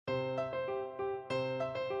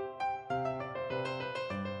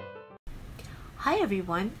Hi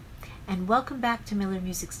everyone, and welcome back to Miller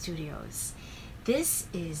Music Studios. This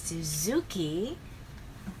is Suzuki,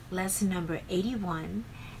 lesson number 81,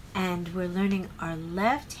 and we're learning our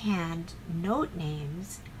left hand note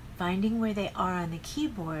names, finding where they are on the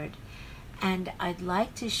keyboard, and I'd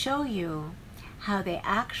like to show you how they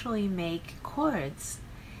actually make chords.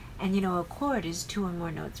 And you know, a chord is two or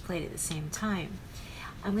more notes played at the same time.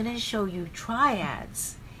 I'm going to show you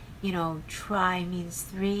triads. You know, tri means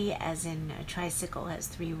three, as in a tricycle has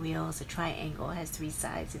three wheels, a triangle has three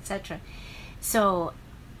sides, etc. So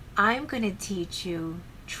I'm going to teach you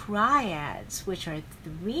triads, which are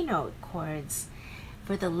three-note chords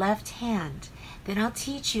for the left hand. Then I'll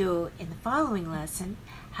teach you in the following lesson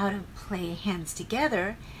how to play hands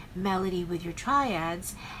together, melody with your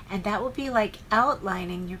triads, and that will be like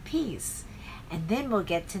outlining your piece. And then we'll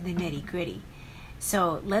get to the nitty-gritty.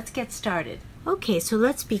 So let's get started. Okay, so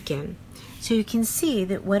let's begin. So you can see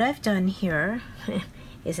that what I've done here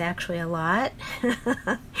is actually a lot.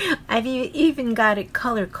 I've even got it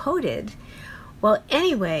color-coded. Well,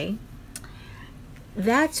 anyway,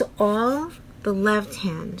 that's all the left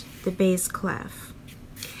hand, the bass clef.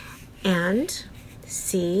 And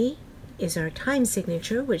C is our time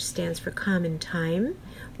signature, which stands for common time,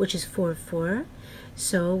 which is 4/4.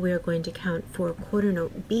 So we're going to count 4 quarter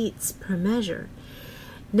note beats per measure.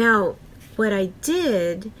 Now, what I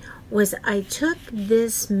did was I took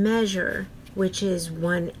this measure, which is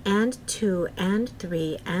 1 and 2 and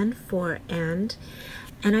 3 and 4 and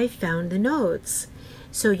I found the notes.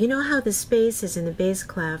 So you know how the spaces in the bass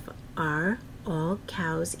clef are all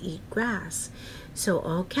cows eat grass. So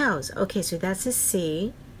all cows. Okay, so that's a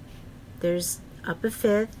C. There's up a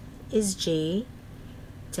fifth is G,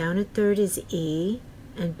 down a third is E,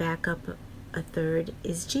 and back up a third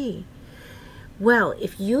is G. Well,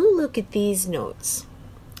 if you look at these notes,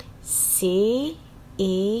 C,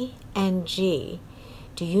 E, and G,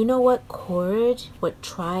 do you know what chord, what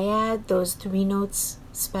triad those three notes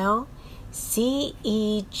spell? C,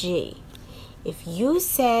 E, G. If you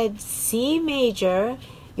said C major,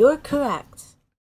 you're correct.